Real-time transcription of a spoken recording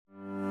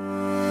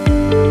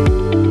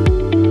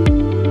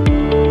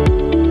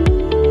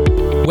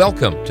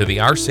Welcome to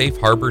the Our Safe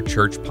Harbor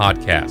Church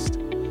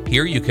podcast.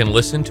 Here you can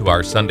listen to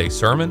our Sunday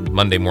sermon,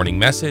 Monday morning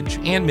message,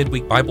 and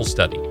midweek Bible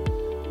study.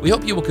 We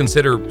hope you will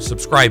consider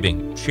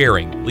subscribing,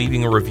 sharing,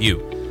 leaving a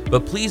review,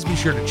 but please be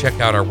sure to check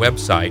out our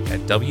website at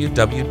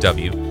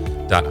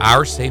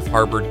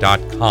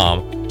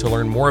www.oursafeharbor.com to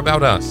learn more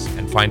about us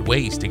and find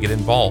ways to get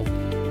involved.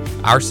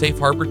 Our Safe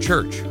Harbor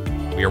Church,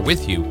 we are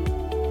with you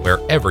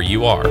wherever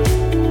you are.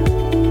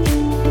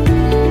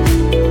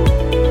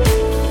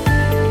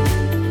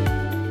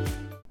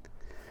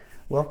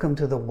 Welcome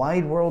to the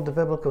wide world of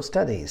biblical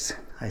studies.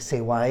 I say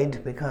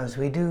wide because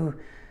we do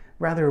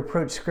rather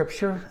approach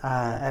Scripture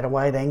at a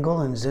wide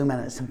angle and zoom in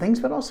at some things,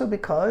 but also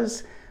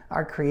because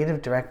our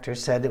creative director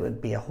said it would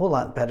be a whole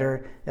lot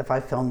better if I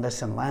filmed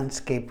this in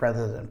landscape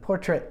rather than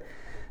portrait,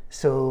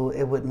 so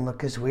it wouldn't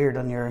look as weird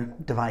on your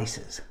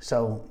devices.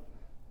 So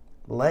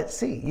let's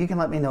see. You can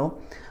let me know.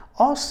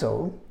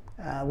 Also,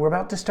 we're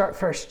about to start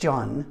 1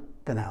 John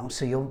now,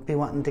 so you'll be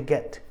wanting to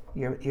get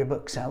your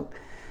books out.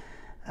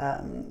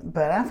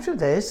 But after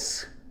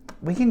this,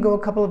 we can go a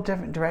couple of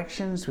different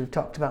directions. We've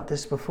talked about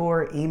this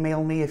before.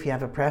 Email me if you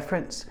have a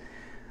preference.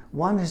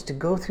 One is to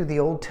go through the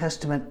Old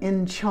Testament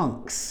in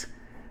chunks,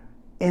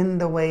 in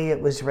the way it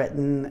was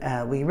written.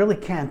 We really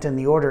can't in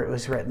the order it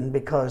was written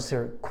because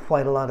there are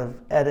quite a lot of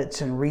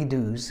edits and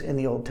redos in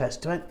the Old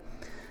Testament.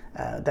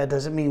 That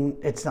doesn't mean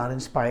it's not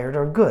inspired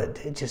or good.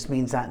 It just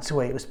means that's the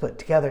way it was put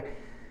together.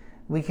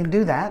 We can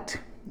do that,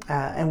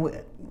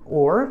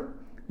 or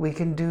we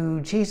can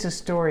do Jesus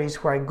stories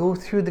where I go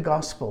through the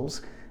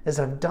Gospels as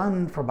I've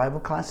done for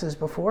Bible classes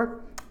before.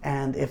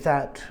 And if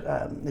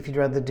you'd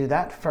rather do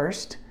that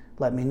first,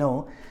 let me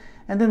know.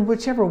 And then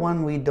whichever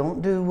one we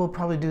don't do, we'll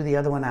probably do the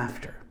other one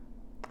after.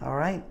 All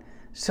right?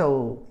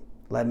 So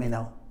let me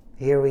know.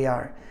 Here we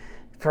are.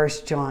 1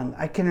 John.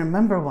 I can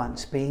remember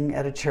once being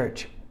at a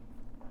church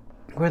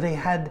where they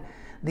had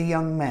the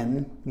young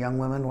men. Young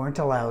women weren't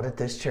allowed at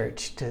this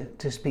church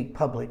to speak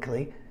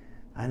publicly.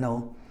 I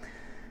know.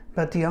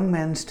 But the young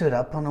men stood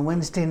up on a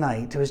Wednesday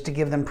night. It was to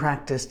give them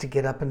practice to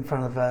get up in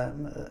front of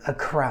a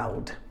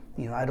crowd.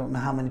 I don't know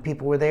how many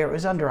people were there. It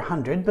was under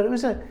 100, but it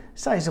was a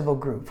sizable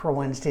group for a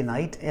Wednesday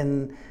night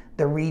in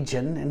the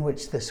region in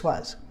which this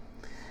was.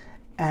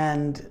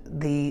 And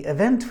the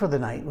event for the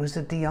night was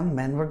that the young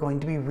men were going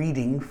to be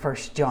reading 1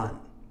 John.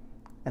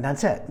 And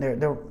that's it.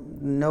 There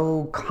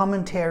no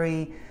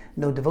commentary,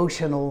 no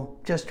devotional,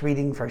 just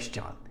reading 1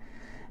 John.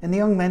 And the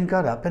young men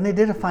got up and they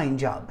did a fine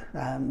job.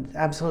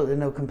 Absolutely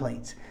no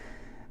complaints.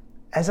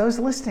 As I was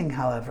listening,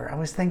 however, I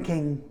was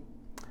thinking,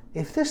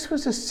 if this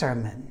was a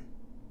sermon,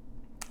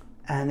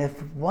 and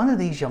if one of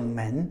these young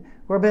men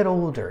were a bit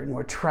older and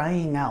were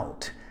trying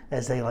out,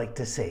 as they like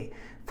to say,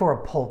 for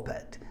a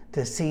pulpit,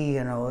 to see,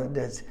 do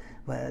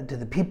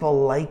the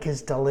people like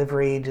his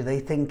delivery? Do they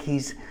think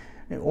he's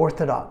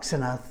orthodox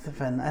enough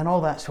and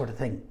all that sort of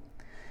thing?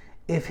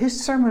 If his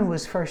sermon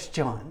was 1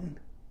 John,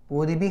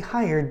 would he be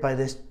hired by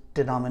this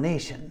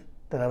denomination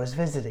that I was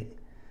visiting?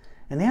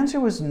 And the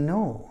answer was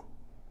no.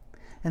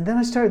 And then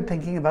I started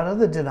thinking about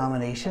other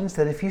denominations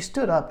that if you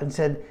stood up and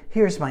said,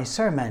 here's my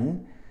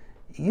sermon,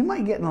 you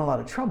might get in a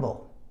lot of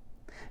trouble.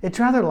 It's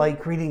rather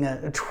like reading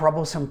a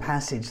troublesome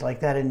passage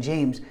like that in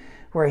James,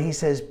 where he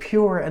says,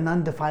 pure and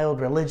undefiled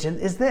religion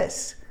is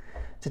this: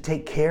 to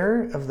take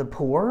care of the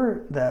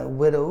poor, the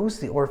widows,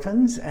 the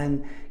orphans,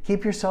 and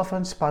keep yourself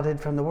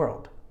unspotted from the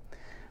world.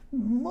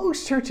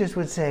 Most churches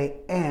would say,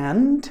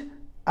 and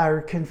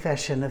our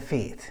confession of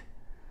faith,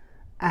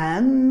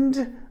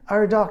 and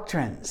our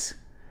doctrines,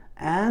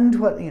 and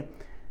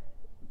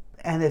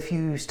and if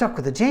you stuck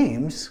with the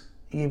James,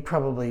 you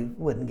probably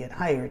wouldn't get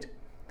hired.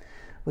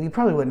 Well, you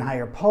probably wouldn't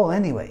hire Paul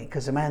anyway,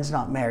 because the man's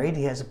not married,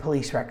 he has a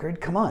police record.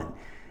 Come on.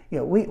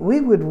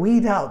 We would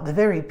weed out the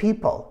very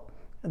people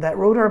that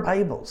wrote our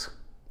Bibles.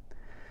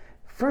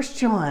 1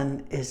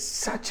 John is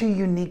such a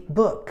unique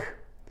book.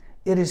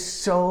 It is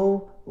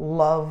so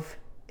love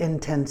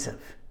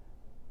intensive.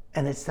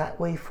 And it's that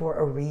way for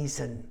a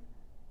reason.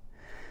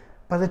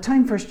 By the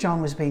time 1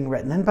 John was being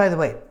written, and by the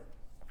way,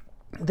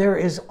 there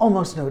is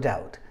almost no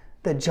doubt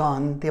that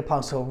John the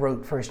Apostle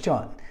wrote 1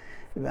 John.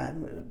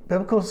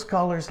 Biblical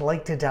scholars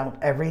like to doubt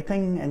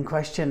everything and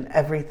question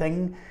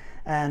everything,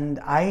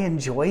 and I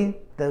enjoy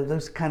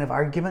those kind of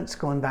arguments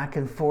going back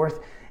and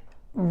forth,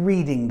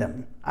 reading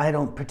them. I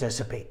don't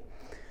participate.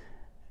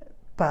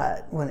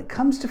 But when it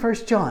comes to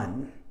 1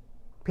 John,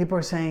 people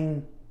are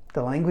saying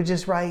the language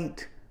is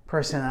right,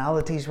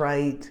 personality's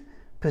right,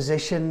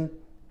 position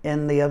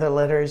in the other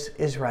letters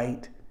is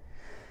right.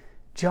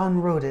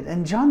 John wrote it,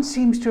 and John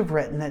seems to have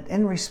written it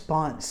in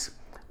response,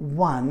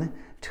 one,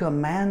 to a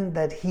man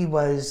that he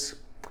was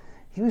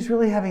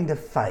really having to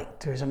fight.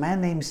 There's a man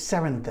named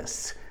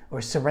Cerinthus,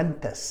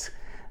 Cerinthus,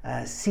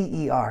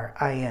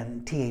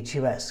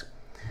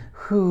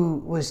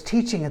 who was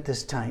teaching at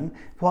this time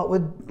what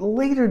would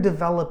later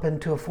develop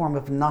into a form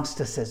of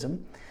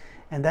Gnosticism,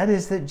 and that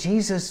is that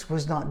Jesus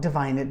was not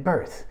divine at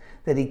birth,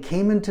 that he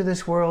came into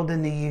this world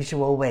in the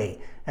usual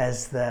way,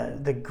 as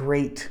the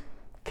great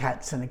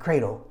cats in the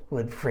cradle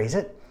would phrase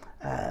it,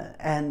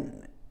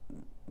 and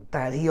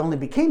that he only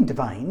became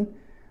divine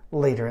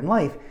later in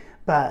life,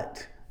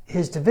 but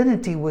his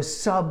divinity was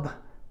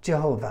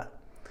sub-Jehovah.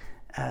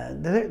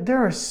 There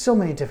are so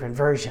many different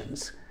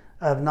versions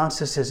of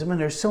Gnosticism, and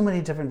there's so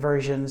many different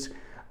versions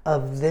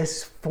of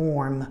this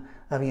form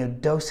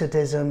of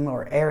Docetism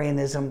or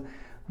Arianism,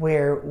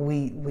 where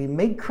we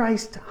make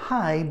Christ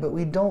high, but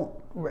we don't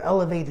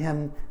elevate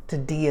him to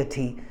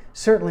deity,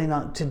 certainly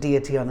not to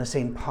deity on the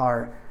same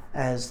par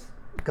as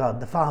God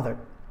the Father.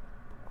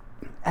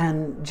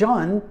 And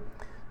John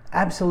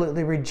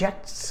absolutely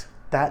rejects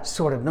that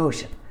sort of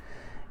notion.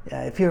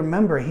 If you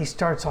remember, he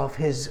starts off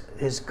his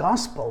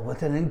gospel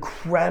with an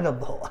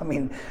incredible,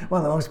 one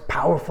of the most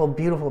powerful,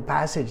 beautiful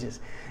passages.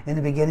 In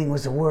the beginning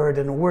was the Word,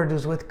 and the Word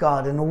was with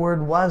God, and the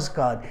Word was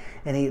God.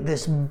 And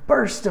this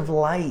burst of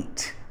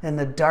light in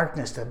the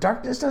darkness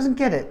doesn't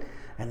get it,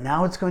 and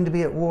now it's going to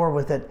be at war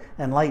with it,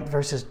 and light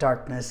versus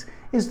darkness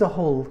is the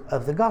whole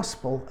of the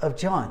Gospel of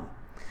John.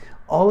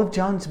 All of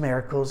John's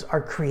miracles are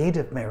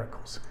creative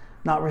miracles,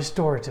 not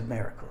restorative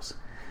miracles.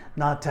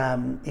 Not,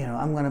 I'm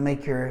going to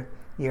make your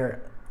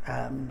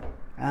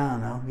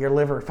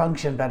liver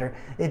function better.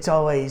 It's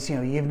always,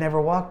 you've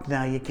never walked,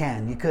 now you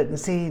can. You couldn't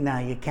see, now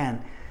you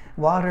can.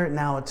 Water,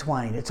 now it's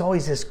wine. It's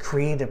always this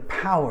creative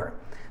power,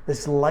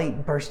 this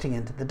light bursting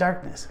into the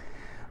darkness.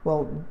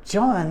 Well,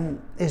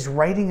 John is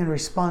writing in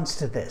response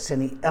to this,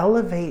 and he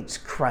elevates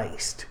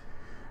Christ.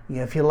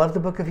 If you love the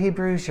book of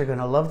Hebrews, you're going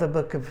to love the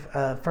book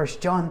of 1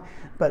 John,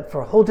 but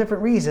for whole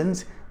different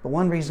reasons. But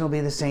one reason will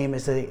be the same,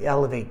 is that they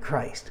elevate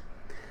Christ.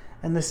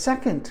 And the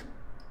second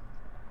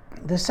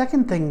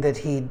thing that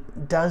he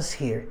does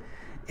here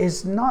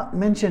is not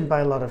mentioned by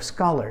a lot of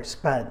scholars,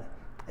 but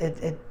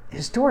it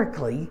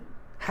historically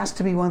has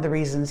to be one of the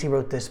reasons he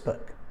wrote this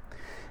book.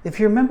 If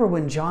you remember,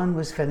 when John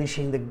was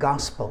finishing the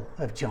Gospel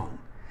of John,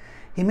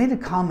 he made a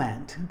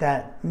comment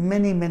that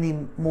many,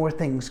 many more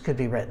things could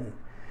be written,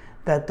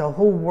 that the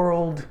whole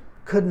world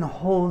couldn't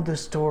hold the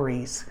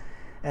stories,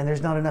 and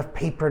there's not enough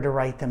paper to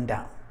write them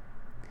down.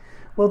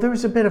 Well, there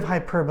was a bit of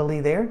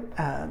hyperbole there,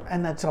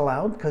 and that's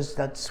allowed because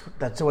that's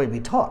the way we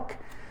talk.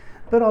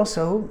 But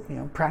also,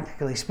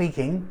 practically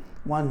speaking,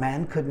 one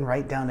man couldn't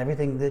write down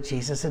everything that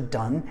Jesus had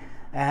done,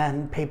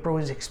 and paper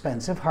was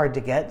expensive, hard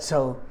to get.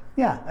 So,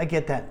 yeah, I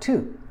get that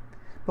too.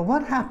 But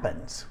what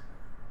happens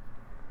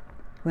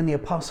when the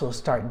apostles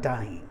start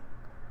dying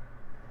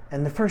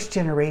and the first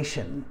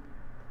generation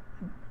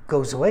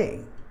goes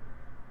away?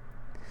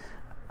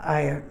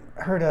 I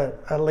heard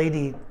a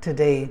lady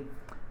today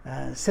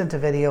sent a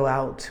video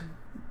out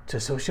to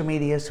social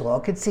media so all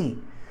could see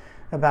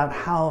about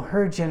how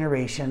her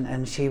generation,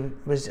 and she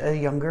was a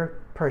younger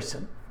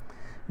person.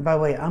 By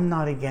the way, I'm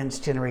not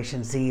against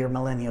Generation Z or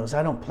millennials.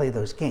 I don't play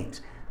those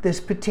games. This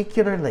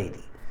particular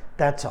lady,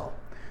 that's all,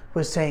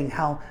 was saying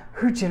how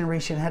her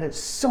generation had it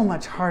so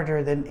much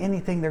harder than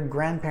anything their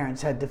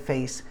grandparents had to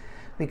face,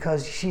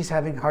 because she's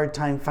having a hard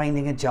time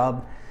finding a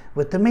job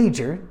with the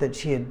major that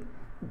she had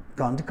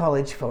gone to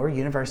college for,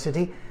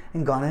 university,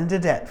 and gone into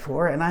debt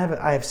for. And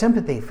I have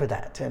sympathy for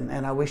that,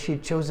 and I wish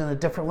she'd chosen a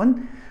different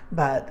one.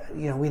 But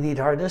we need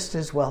artists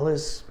as well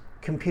as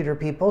computer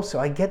people, so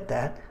I get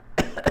that.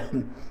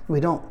 We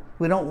don't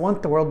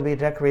want the world to be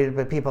decorated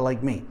by people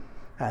like me.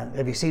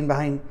 Have you seen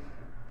behind?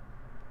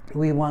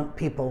 We want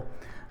people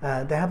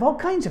that have all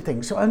kinds of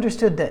things. So I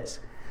understood this,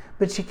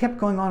 but she kept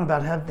going on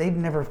about how they've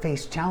never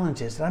faced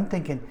challenges. And I'm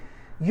thinking,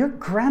 your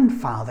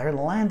grandfather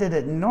landed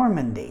at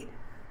Normandy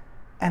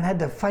and had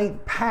to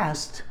fight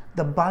past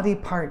the body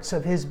parts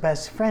of his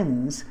best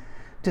friends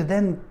to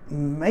then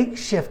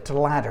makeshift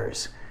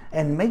ladders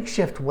and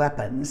makeshift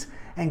weapons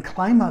and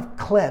climb up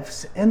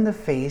cliffs in the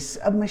face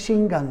of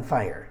machine gun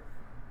fire.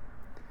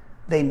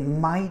 They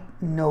might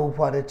know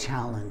what a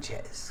challenge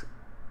is.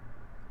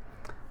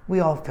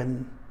 We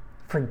often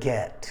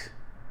forget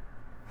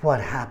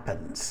what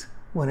happens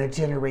when a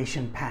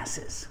generation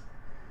passes.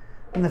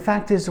 And the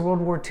fact is, the World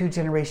War II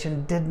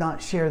generation did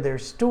not share their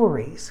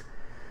stories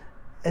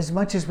as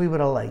much as we would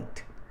have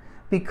liked,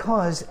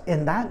 because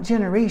in that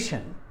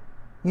generation,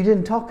 you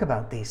didn't talk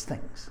about these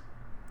things.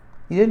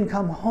 You didn't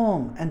come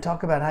home and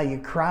talk about how you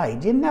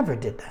cried. You never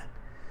did that.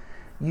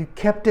 You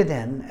kept it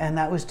in, and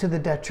that was to the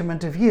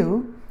detriment of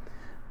you,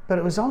 but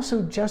it was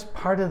also just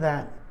part of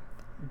that,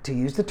 to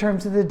use the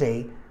terms of the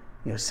day,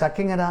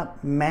 sucking it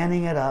up,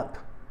 manning it up,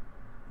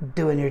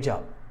 doing your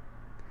job.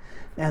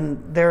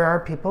 And there are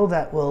people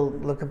that will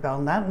look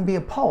upon that and be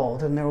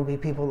appalled, and there will be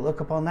people that look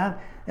upon that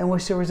and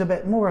wish there was a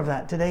bit more of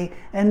that today,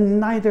 and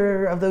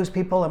neither of those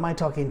people am I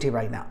talking to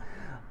right now.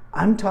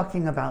 I'm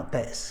talking about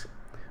this.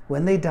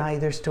 When they die,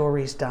 their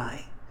stories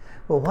die.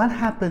 Well, what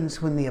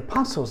happens when the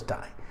apostles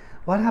die?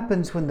 What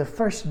happens when the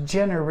first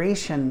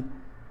generation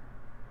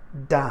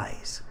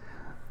dies?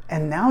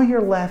 And now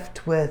you're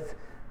left with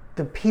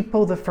the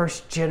people the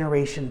first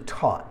generation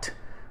taught,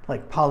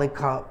 like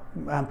Polycarp,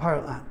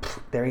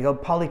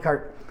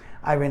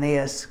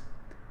 Irenaeus,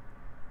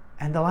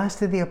 and the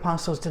last of the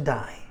apostles to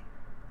die,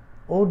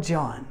 old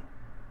John.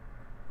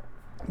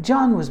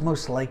 John was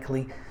most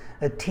likely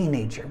a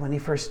teenager when he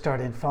first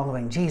started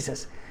following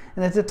Jesus.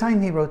 And at the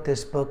time he wrote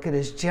this book, it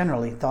is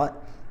generally thought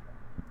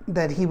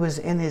that he was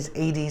in his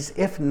 80s,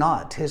 if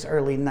not his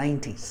early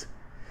 90s.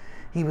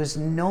 He was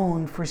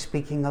known for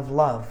speaking of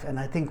love. And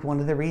I think one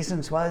of the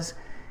reasons was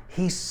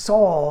he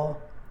saw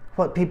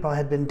what people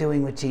had been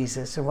doing with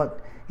Jesus and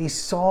he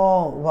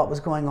saw what was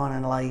going on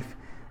in life.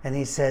 And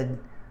he said,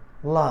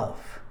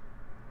 love.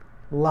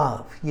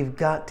 You've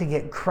got to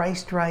get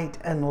Christ right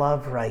and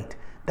love right.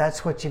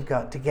 That's what you've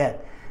got to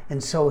get.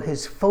 And so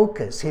his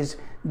focus, his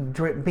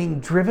being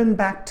driven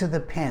back to the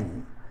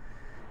pen,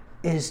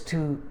 is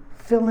to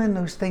fill in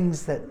those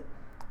things that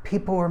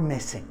people are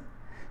missing.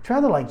 It's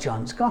rather like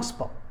John's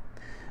gospel.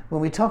 When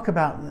we talk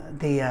about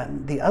the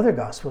other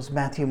gospels,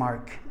 Matthew,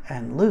 Mark,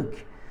 and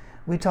Luke,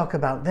 we talk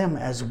about them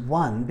as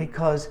one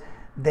because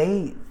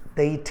they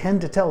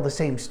tend to tell the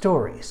same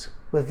stories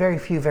with very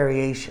few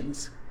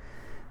variations.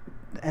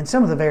 And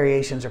some of the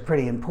variations are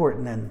pretty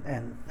important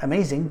and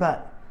amazing,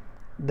 but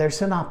they're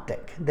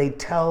synoptic. They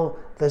tell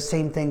the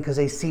same thing because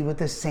they see with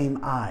the same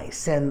eye,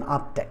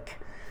 synoptic.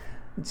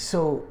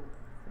 So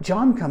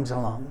John comes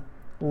along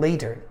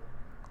later,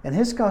 and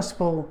his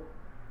gospel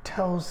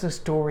tells the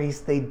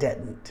stories they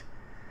didn't,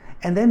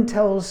 and then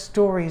tells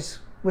stories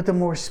with a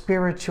more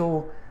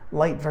spiritual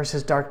light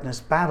versus darkness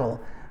battle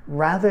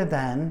rather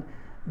than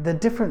the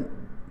different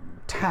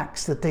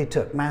tacks that they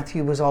took.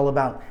 Matthew was all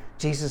about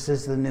Jesus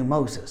is the new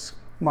Moses.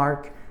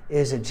 Mark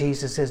is that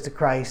Jesus is the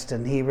Christ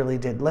and he really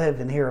did live,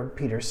 and here are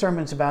Peter's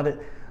sermons about it.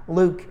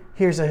 Luke,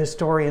 here's a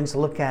historian's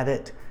look at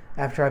it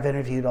after I've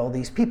interviewed all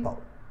these people.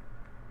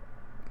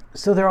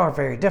 So they're all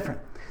very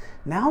different.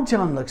 Now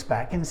John looks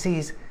back and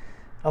sees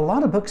a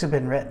lot of books have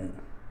been written.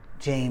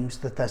 James,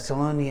 the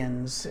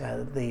Thessalonians,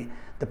 the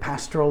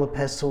pastoral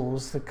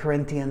epistles, the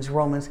Corinthians,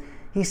 Romans.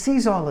 He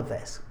sees all of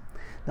this.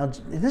 Now,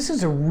 this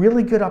is a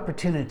really good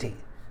opportunity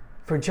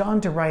for John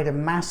to write a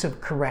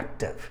massive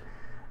corrective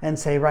and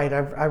say, right,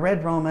 I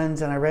read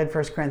Romans and I read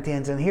 1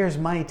 Corinthians and here's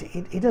my...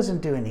 He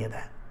doesn't do any of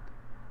that.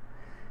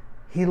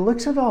 He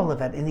looks at all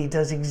of it and he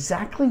does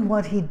exactly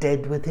what he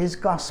did with his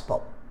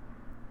gospel.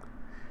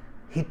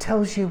 He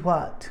tells you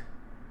what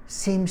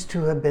seems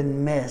to have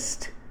been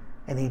missed,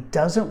 and he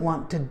doesn't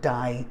want to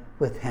die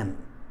with him.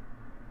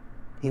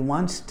 He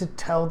wants to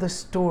tell the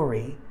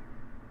story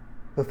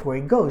before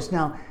he goes.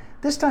 Now,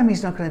 this time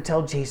he's not going to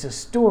tell Jesus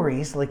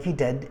stories like he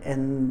did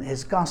in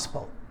his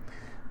gospel.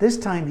 This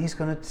time he's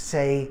going to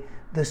say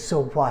the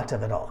so what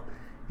of it all.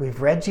 We've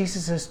read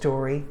Jesus'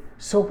 story,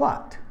 so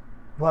what?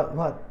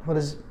 What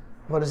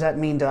does that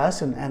mean to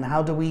us, and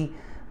how do we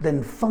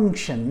then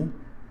function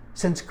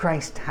since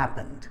Christ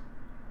happened?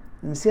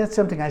 And see, that's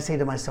something I say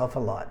to myself a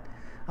lot.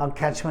 I'll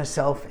catch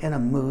myself in a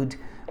mood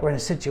or in a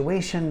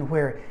situation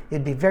where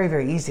it'd be very,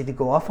 very easy to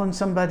go off on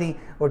somebody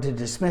or to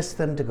dismiss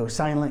them, to go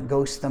silent,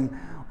 ghost them,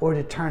 or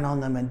to turn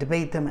on them and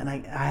debate them. And I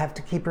have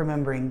to keep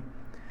remembering,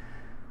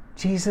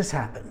 Jesus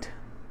happened.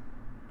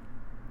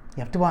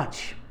 You have to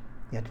watch.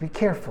 You have to be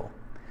careful.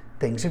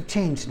 Things have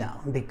changed now.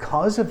 And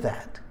because of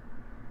that,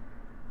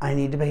 I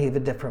need to behave a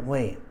different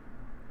way.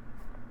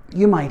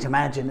 You might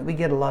imagine that we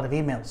get a lot of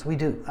emails. We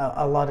do,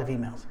 a lot of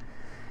emails.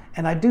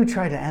 And I do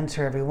try to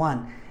answer every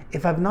one.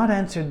 If I've not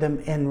answered them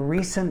in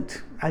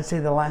recent, I'd say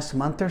the last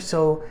month or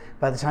so,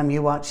 by the time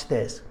you watch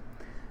this,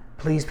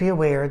 please be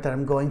aware that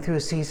I'm going through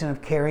a season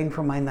of caring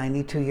for my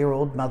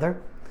 92-year-old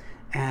mother,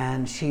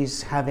 and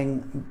she's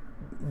having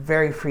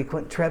very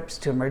frequent trips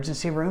to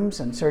emergency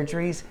rooms and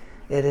surgeries.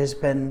 It has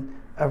been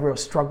a real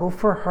struggle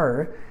for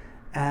her,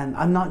 and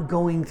I'm not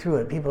going through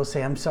it. People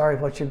say, I'm sorry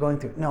what you're going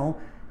through. No,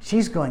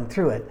 she's going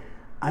through it.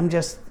 I'm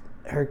just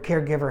her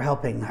caregiver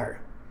helping her.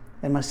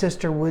 And my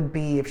sister would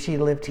be if she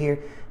lived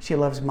here. She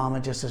loves Mama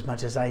just as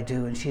much as I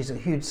do, and she's a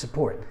huge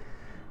support.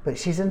 But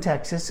she's in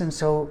Texas, and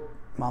so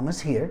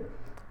Mama's here,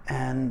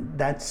 and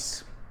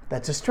that's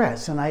a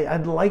stress. And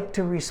I'd like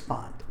to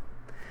respond.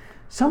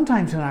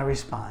 Sometimes when I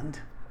respond,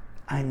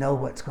 I know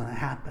what's going to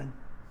happen.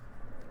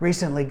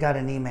 Recently got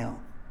an email.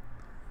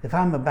 If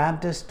I'm a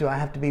Baptist, do I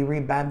have to be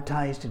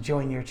rebaptized to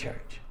join your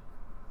church?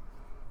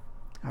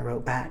 I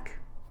wrote back.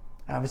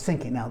 I was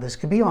thinking, now this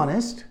could be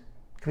honest.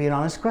 Could be an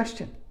honest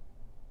question.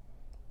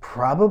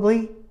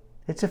 Probably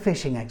it's a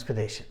fishing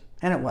expedition.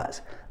 And it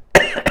was.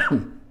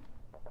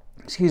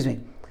 Excuse me.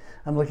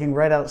 I'm looking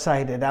right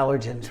outside at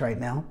allergens right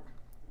now.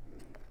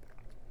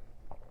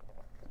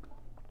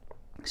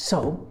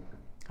 So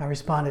I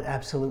responded,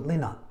 absolutely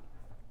not.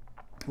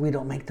 We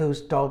don't make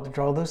those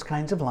draw those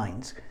kinds of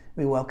lines.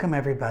 We welcome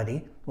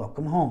everybody.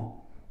 Welcome home.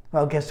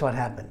 Well, guess what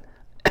happened?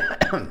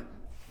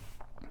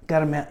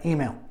 Got an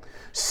email.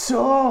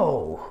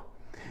 So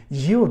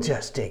you'll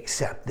just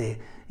accept the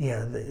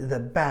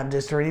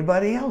Baptist or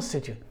anybody else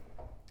that you...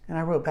 And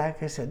I wrote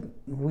back, I said,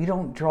 we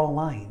don't draw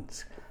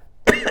lines.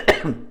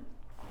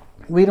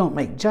 We don't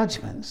make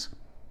judgments.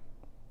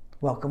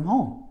 Welcome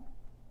home.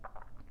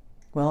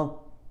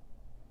 Well,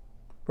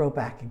 wrote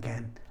back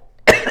again.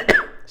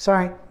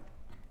 Sorry.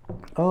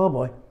 Oh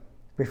boy.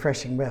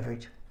 Refreshing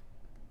beverage.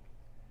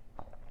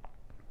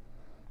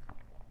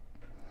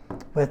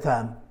 With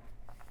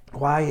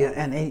why,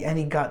 and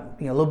he got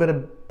a little bit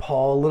of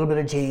Paul, a little bit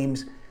of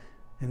James,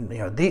 and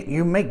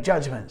you make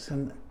judgments.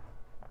 And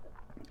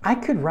I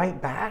could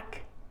write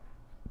back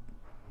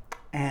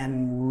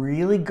and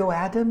really go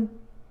at him,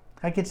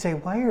 I could say,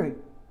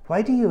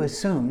 why do you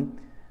assume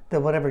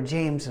that whatever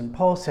James and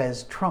Paul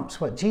says trumps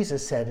what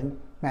Jesus said in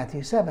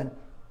Matthew 7?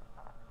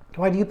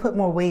 Why do you put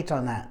more weight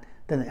on that?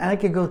 And I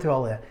could go through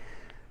all that.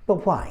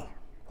 But why?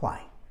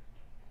 Why?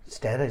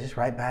 Instead, I just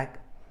write back,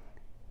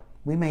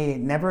 we may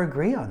never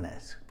agree on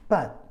this,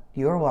 but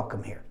you're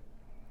welcome here.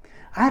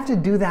 I have to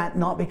do that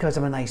not because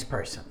I'm a nice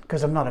person,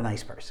 because I'm not a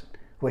nice person.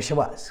 Wish I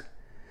was.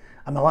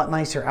 I'm a lot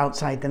nicer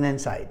outside than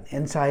inside.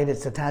 Inside,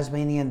 it's the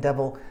Tasmanian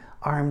devil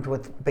armed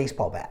with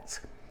baseball bats.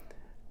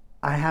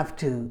 I have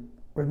to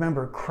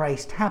remember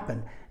Christ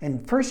happened.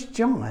 And 1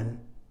 John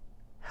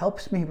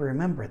helps me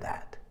remember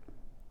that.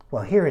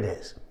 Well, here it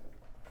is.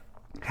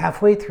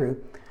 Halfway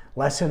through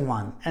lesson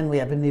 1, and we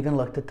haven't even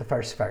looked at the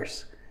first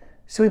verse.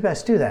 So we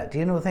best do that. Do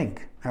you know what I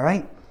think? All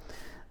right?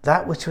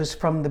 That which was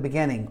from the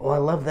beginning. Oh, I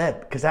love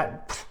that, because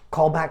that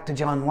call back to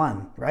John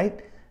 1,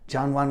 right?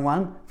 John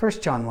 1:1, 1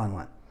 John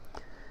 1:1.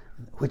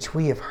 Which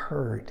we have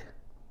heard,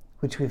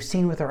 which we've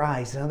seen with our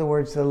eyes. In other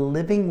words, the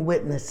living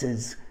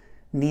witnesses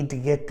need to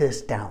get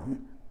this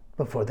down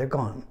before they're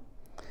gone.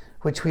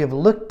 Which we have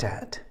looked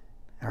at,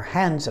 our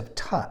hands have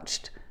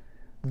touched.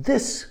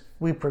 This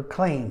we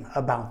proclaim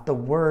about the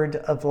word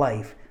of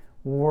life.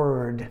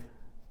 Word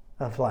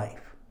of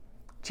life.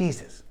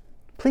 Jesus.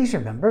 Please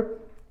remember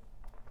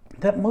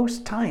that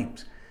most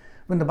times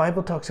when the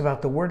Bible talks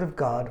about the word of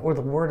God or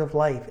the word of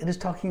life, it is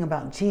talking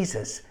about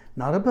Jesus,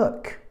 not a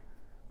book,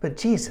 but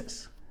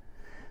Jesus.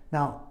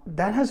 Now,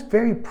 that has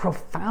very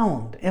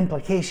profound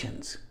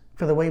implications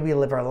for the way we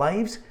live our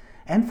lives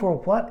and for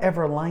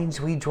whatever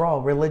lines we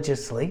draw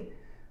religiously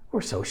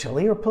or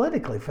socially or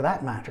politically, for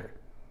that matter.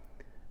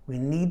 We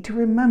need to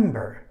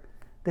remember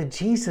that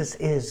Jesus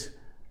is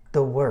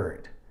the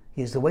Word.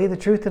 He is the way, the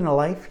truth, and the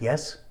life.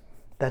 Yes,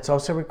 that's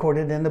also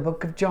recorded in the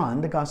book of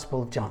John, the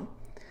Gospel of John.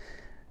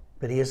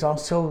 But he is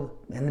also,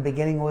 in the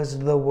beginning was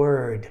the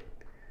Word,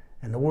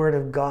 and the Word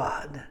of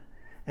God,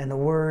 and the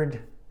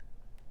Word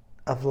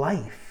of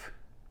life.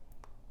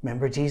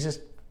 Remember, Jesus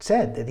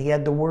said that he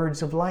had the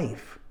words of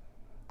life.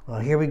 Well,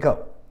 here we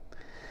go.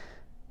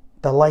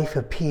 The life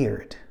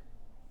appeared.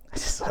 I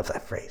just love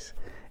that phrase.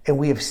 And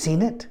we have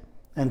seen it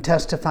and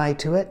testify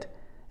to it,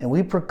 and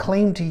we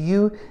proclaim to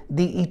you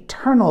the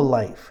eternal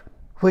life,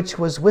 which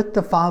was with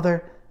the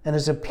Father and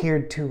has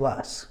appeared to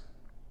us.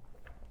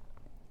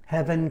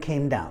 Heaven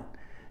came down.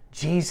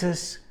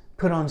 Jesus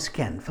put on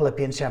skin,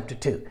 Philippians chapter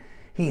 2.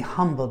 He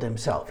humbled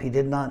himself. He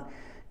did not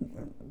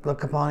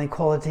look upon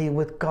equality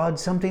with God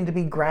something to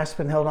be grasped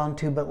and held on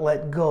to, but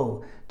let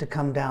go to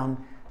come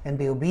down and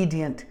be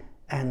obedient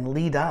and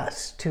lead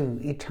us to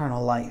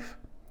eternal life.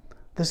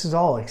 This is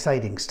all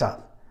exciting stuff.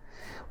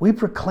 We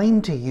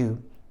proclaim to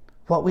you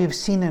what we have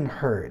seen and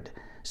heard,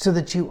 so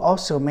that you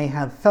also may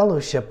have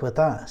fellowship with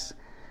us.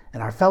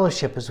 And our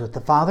fellowship is with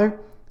the Father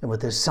and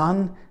with his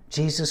Son,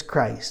 Jesus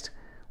Christ.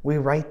 We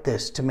write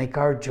this to make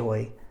our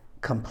joy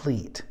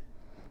complete.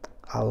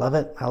 I love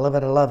it. I love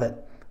it. I love it.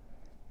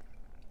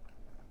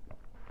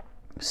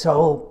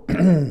 So,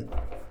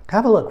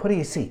 have a look. What do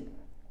you see?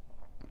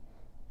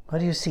 What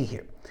do you see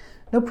here?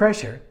 No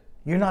pressure.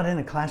 You're not in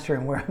a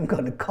classroom where I'm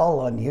going to call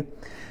on you.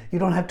 You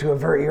don't have to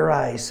avert your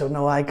eyes, so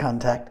no eye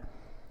contact.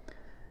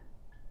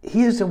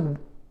 He is a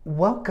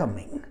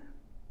welcoming.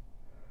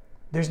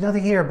 There's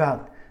nothing here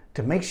about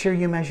to make sure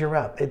you measure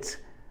up.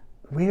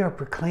 We are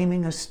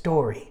proclaiming a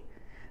story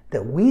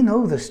that we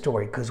know the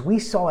story because we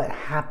saw it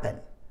happen.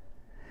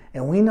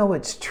 And we know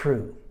it's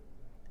true.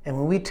 And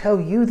when we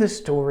tell you the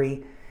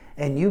story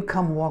and you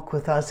come walk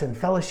with us and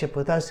fellowship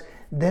with us,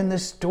 then the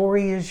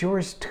story is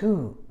yours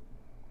too.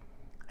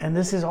 And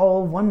this is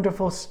all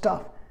wonderful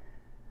stuff.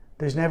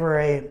 There's never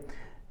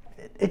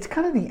it's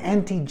kind of the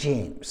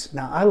anti-James.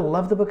 Now, I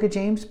love the book of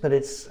James, but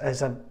it's,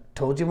 as I've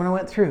told you when I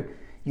went through,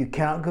 you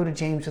cannot go to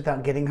James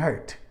without getting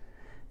hurt.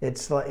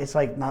 It's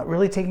like not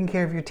really taking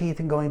care of your teeth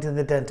and going to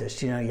the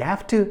dentist. You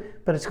have to,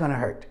 but it's going to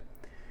hurt.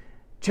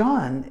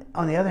 John,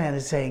 on the other hand,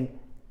 is saying,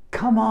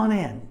 come on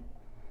in.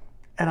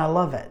 And I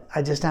love it.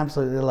 I just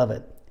absolutely love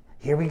it.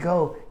 Here we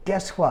go.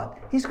 Guess what?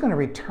 He's going to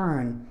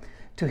return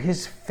to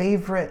his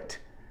favorite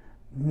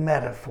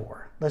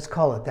metaphor. Let's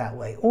call it that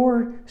way.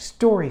 Or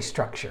story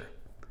structure.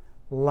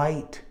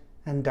 Light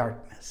and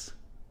darkness.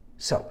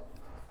 So,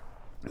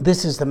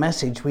 this is the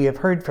message we have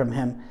heard from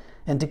him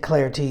and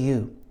declare to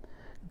you.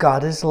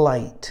 God is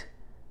light.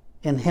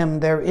 In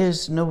him there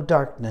is no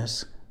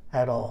darkness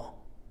at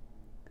all.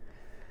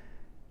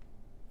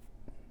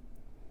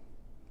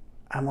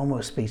 I'm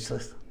almost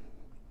speechless.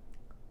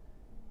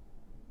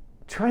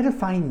 Try to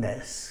find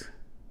this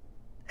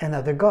in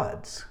other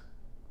gods.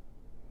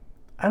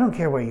 I don't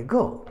care where you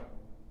go.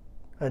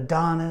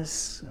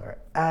 Adonis or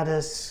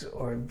Attis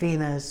or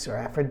Venus or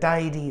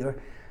Aphrodite,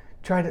 or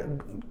try to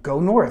go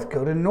north,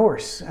 go to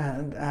Norse,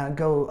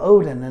 go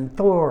Odin and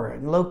Thor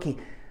and Loki.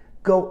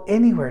 Go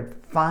anywhere,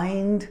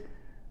 find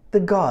the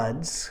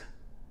gods,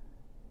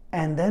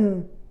 and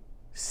then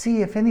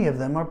see if any of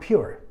them are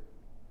pure.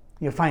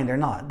 You'll find they're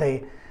not.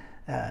 They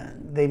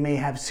may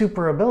have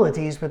super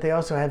abilities, but they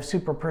also have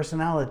super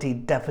personality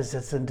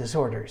deficits and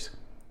disorders.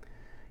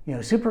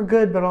 super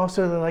good, but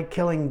also they're like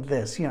killing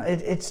this.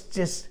 It's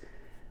just,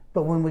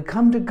 but when we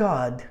come to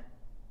God,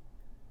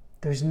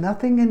 there's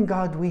nothing in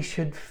God we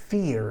should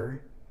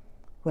fear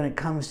when it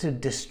comes to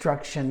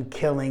destruction,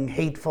 killing,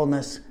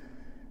 hatefulness.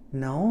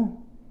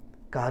 No,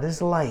 God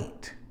is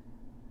light.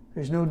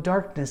 There's no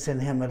darkness in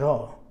him at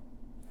all.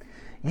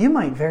 You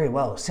might very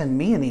well send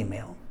me an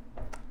email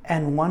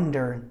and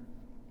wonder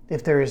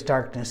if there is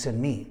darkness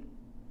in me.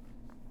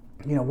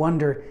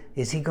 Wonder,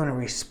 is he going to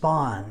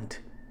respond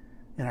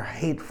in a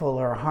hateful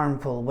or a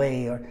harmful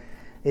way? Or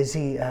is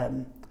he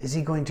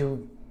going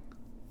to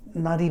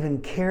not even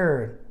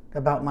care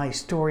about my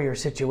story or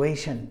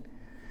situation?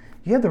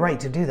 You have the right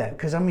to do that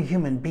because I'm a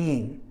human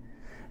being.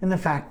 And the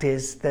fact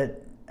is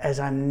that as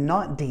I'm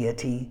not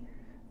deity,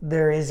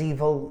 there is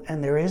evil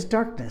and there is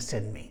darkness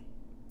in me.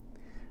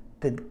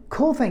 The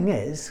cool thing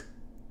is,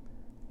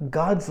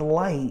 God's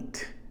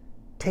light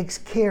takes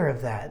care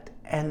of that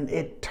and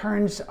it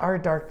turns our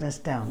darkness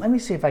down. Let me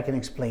see if I can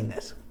explain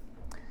this.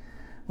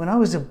 When I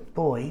was a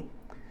boy,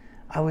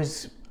 I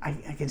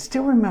can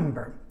still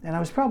remember, and I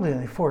was probably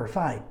only 4 or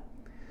 5,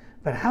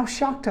 but how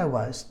shocked I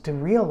was to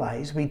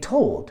be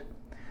told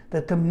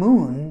that the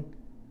moon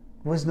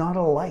was not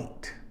a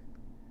light.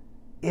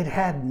 It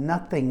had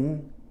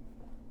nothing,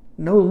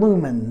 no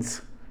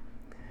lumens.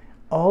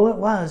 All it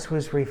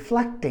was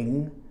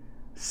reflecting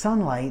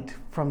sunlight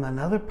from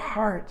another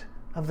part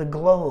of the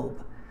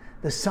globe.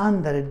 The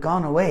sun that had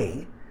gone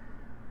away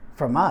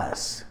from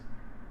us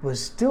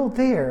was still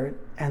there,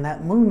 and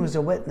that moon was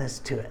a witness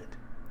to it.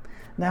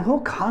 And that whole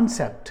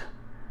concept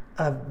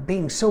of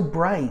being so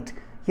bright,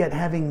 yet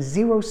having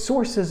zero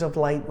sources of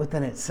light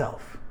within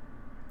itself.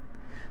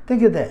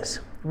 Think of this.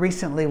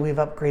 Recently, we've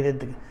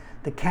upgraded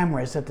the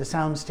cameras at the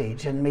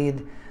soundstage and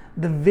made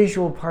the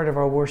visual part of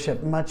our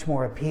worship much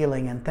more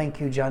appealing. And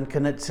thank you, John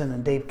Knutson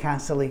and Dave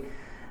Cassilly,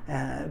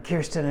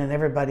 Kirsten and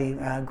everybody,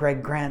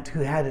 Greg Grant, who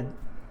had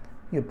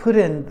you put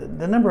in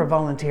the number of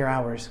volunteer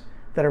hours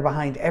that are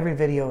behind every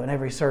video and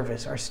every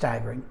service are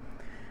staggering.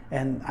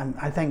 And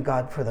I thank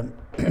God for them.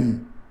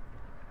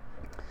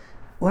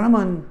 When I'm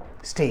on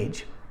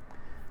stage,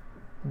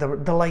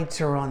 the lights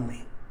are on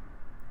me.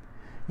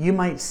 You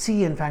might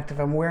see, in fact, if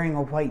I'm wearing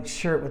a white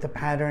shirt with a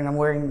pattern, I'm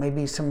wearing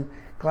maybe some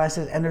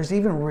glasses, and there's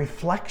even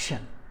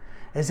reflection,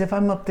 as if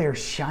I'm up there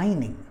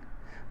shining,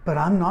 but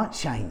I'm not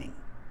shining.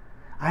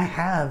 I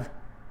have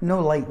no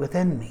light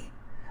within me.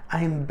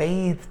 I am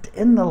bathed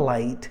in the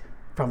light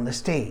from the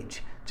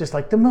stage, just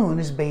like the moon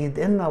is bathed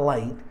in the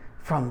light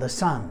from the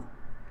sun.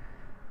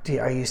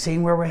 Are you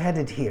seeing where we're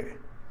headed here?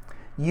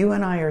 You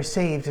and I are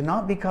saved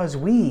not because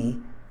we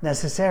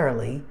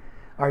necessarily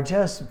are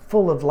just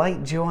full of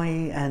light,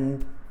 joy,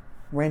 and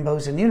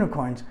rainbows and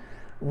unicorns.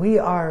 We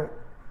are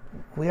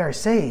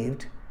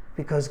saved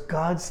because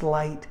God's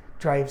light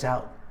drives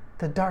out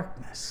the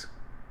darkness.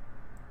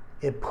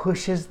 It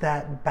pushes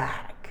that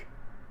back.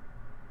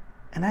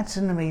 And that's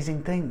an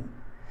amazing thing.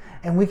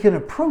 And we can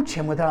approach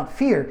him without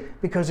fear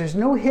because there's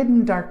no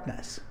hidden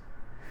darkness.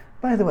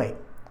 By the way,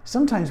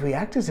 sometimes we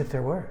act as if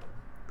there were.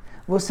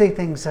 We'll say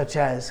things such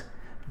as,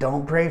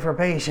 don't pray for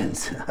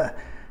patience.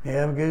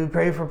 Yeah, you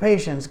pray for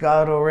patience.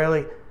 God will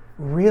really,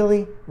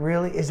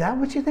 is that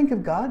what you think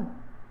of God?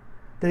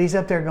 That he's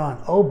up there going,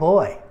 oh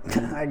boy,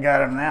 I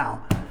got him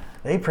now.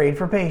 They prayed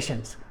for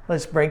patience.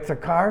 Let's break their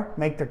car,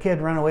 make their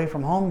kid run away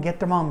from home, get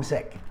their mom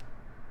sick.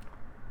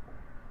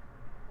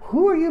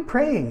 Who are you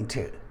praying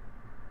to?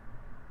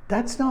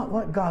 That's not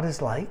what God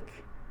is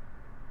like.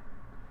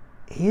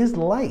 He is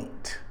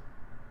light.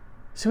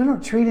 So we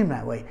don't treat him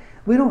that way.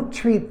 We don't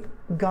treat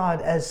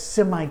God as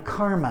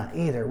semi-karma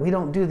either. We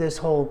don't do this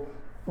whole,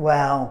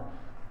 the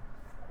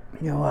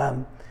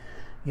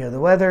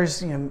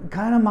weather's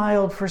kind of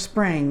mild for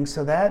spring,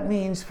 so that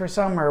means for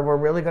summer we're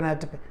really going to have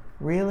to.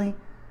 Really?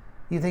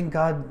 You think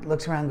God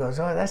looks around and goes,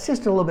 oh, that's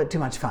just a little bit too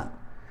much fun.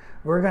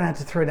 We're going to have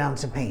to throw down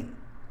some paint.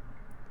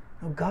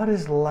 No, God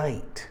is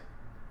light.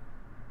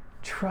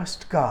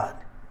 Trust God.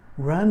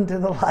 Run to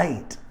the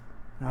light.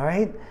 All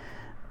right?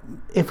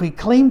 If we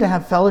claim to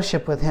have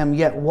fellowship with him,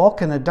 yet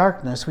walk in the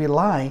darkness, we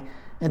lie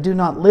and do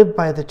not live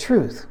by the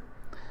truth.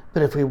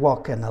 But if we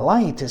walk in the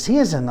light, as he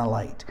is in the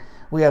light,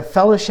 we have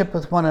fellowship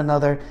with one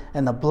another,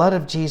 and the blood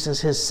of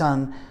Jesus, his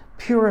Son,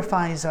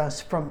 purifies us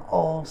from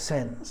all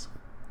sins.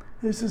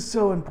 This is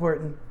so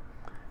important.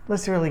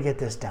 Let's really get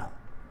this down.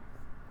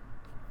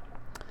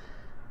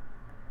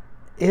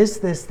 Is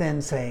this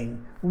then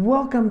saying,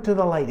 welcome to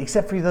the light,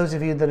 except for those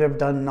of you that have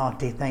done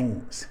naughty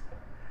things?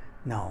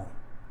 No.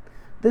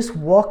 This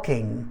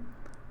walking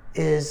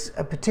is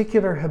a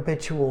particular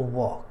habitual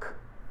walk.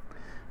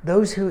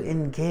 Those who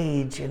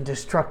engage in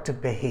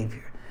destructive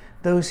behavior,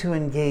 those who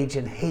engage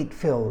in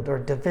hate-filled or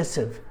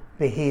divisive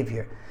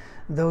behavior,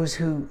 those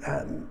who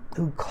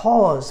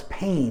cause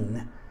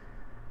pain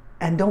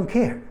and don't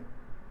care,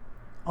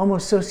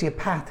 almost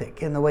sociopathic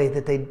in the way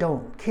that they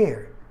don't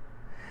care.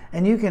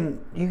 And you can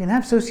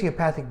have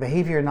sociopathic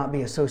behavior and not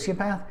be a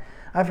sociopath.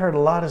 I've heard a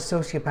lot of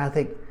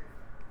sociopathic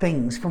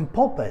things from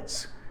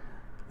pulpits.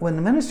 When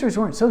the ministers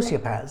weren't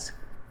sociopaths,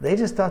 They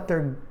just thought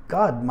their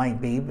God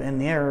might be, and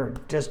they're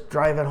just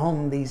driving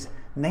home these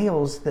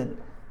nails that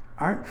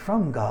aren't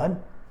from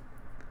God.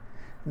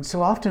 And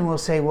so often we'll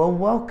say, well,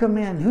 welcome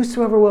in,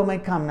 whosoever will may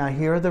come. Now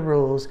here are the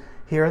rules,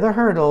 here are the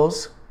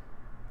hurdles,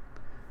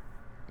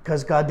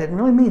 because God didn't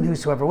really mean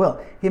whosoever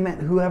will. He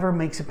meant whoever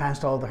makes it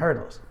past all the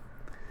hurdles.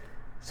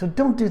 So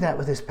don't do that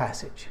with this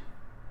passage.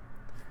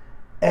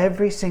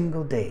 Every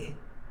single day,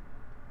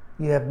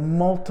 you have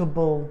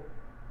multiple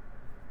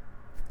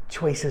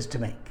choices to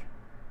make.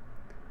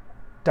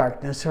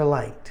 Darkness or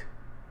light.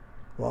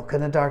 Walk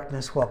in the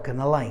darkness, walk in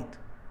the light.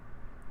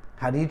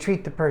 How do you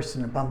treat the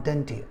person that bumped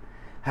into you?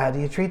 How do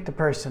you treat the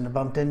person that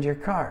bumped into your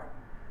car?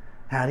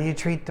 How do you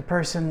treat the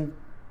person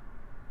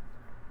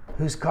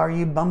whose car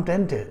you bumped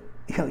into?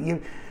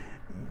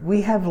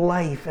 We have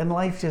life, and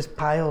life just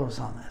piles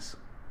on us.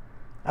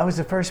 I was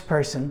the first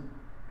person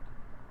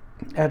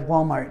at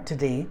Walmart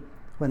today,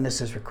 when this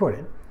is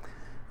recorded,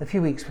 a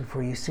few weeks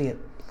before you see it,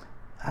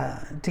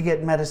 to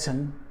get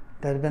medicine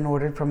that had been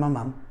ordered from my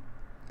mom.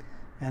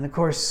 And of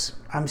course,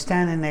 I'm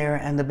standing there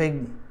and the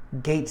big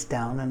gate's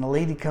down, and the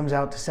lady comes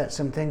out to set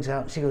some things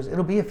out. She goes,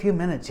 it'll be a few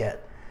minutes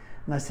yet.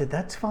 And I said,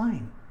 that's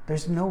fine.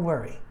 There's no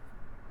worry.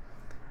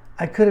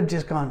 I could have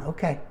just gone,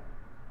 okay.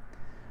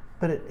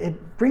 But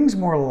it brings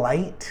more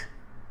light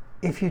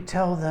if you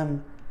tell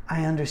them,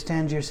 I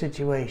understand your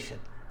situation.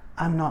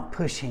 I'm not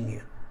pushing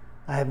you.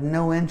 I have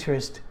no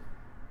interest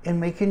in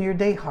making your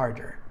day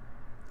harder.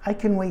 I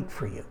can wait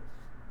for you.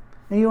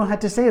 And you don't have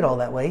to say it all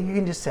that way. You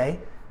can just say,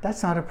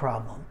 that's not a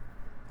problem.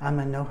 I'm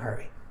in no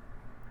hurry.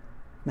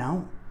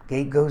 Now,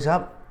 gate goes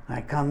up, I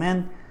come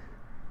in,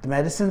 the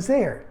medicine's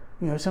there.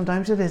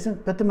 Sometimes it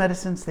isn't, but the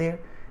medicine's there.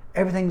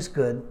 Everything's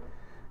good.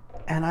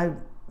 And I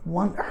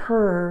want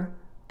her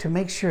to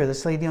make sure,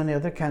 this lady on the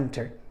other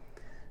counter,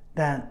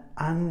 that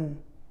I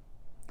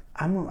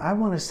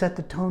want to set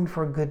the tone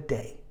for a good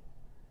day.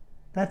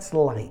 That's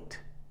light.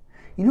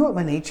 You know what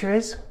my nature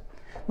is?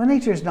 My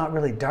nature is not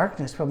really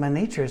darkness, but my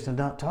nature is to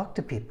not talk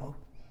to people.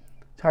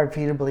 It's hard for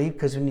you to believe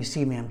because when you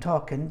see me, I'm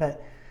talking,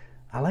 but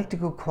I like to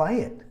go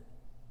quiet.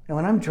 And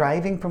when I'm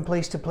driving from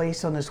place to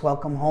place on this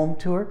Welcome Home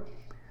tour,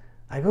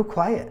 I go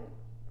quiet.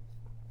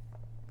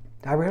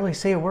 I rarely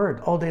say a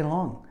word all day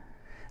long.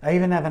 I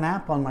even have an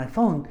app on my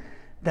phone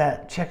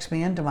that checks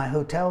me into my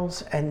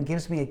hotels and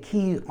gives me a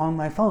key on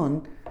my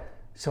phone,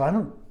 so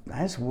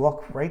I just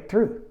walk right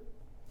through.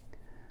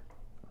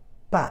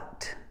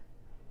 But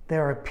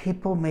there are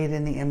people made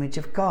in the image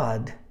of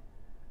God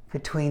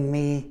between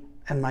me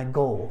and my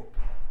goal.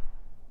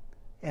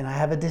 And I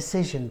have a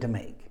decision to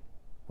make.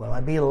 Will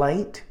I be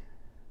light?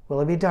 Will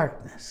I be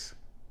darkness?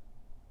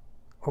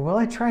 Or will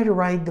I try to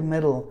ride the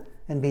middle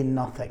and be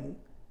nothing,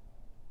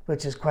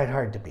 which is quite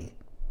hard to be?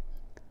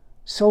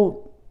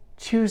 So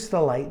choose the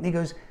light. And he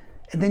goes,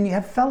 and then you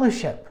have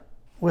fellowship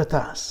with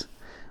us.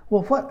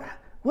 Well, what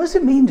does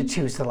it mean to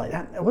choose the light?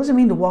 What does it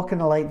mean to walk in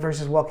the light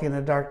versus walking in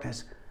the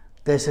darkness?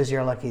 This is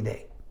your lucky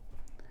day.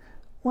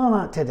 Well,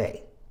 not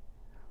today,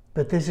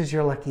 but this is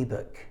your lucky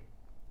book,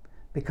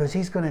 because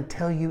he's going to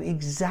tell you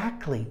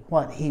exactly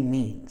what he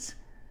means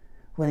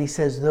when he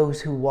says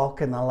those who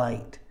walk in the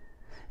light,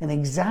 and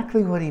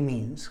exactly what he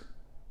means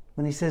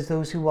when he says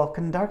those who walk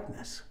in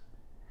darkness.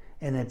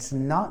 And it's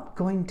not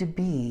going to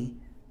be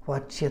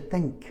what you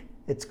think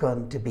it's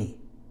going to be.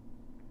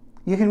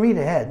 You can read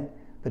ahead,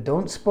 but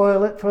don't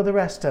spoil it for the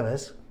rest of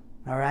us.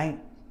 All right?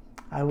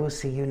 I will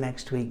see you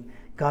next week.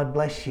 God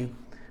bless you.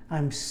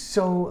 I'm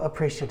so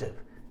appreciative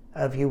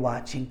of you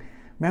watching.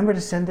 Remember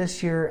to send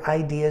us your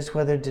ideas,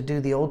 whether to do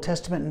the Old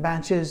Testament in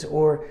batches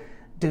or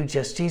do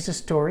just Jesus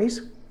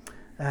stories.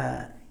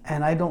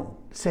 And I don't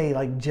say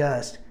like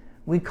just.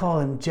 We call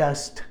him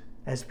just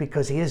as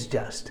because he is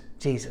just,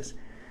 Jesus.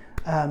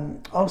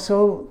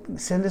 Also,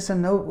 send us a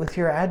note with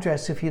your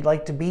address if you'd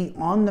like to be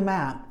on the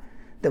map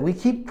that we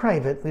keep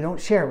private. We don't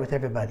share it with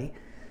everybody.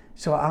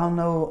 So I'll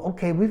know,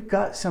 okay, we've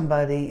got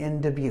somebody in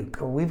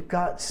Dubuque, or we've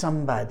got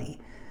somebody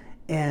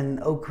in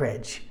Oak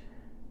Ridge.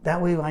 That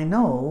way I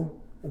know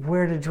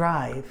where to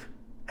drive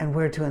and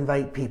where to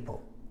invite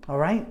people. All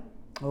right?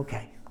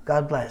 Okay.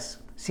 God bless.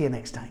 See you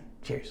next time.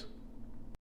 Cheers.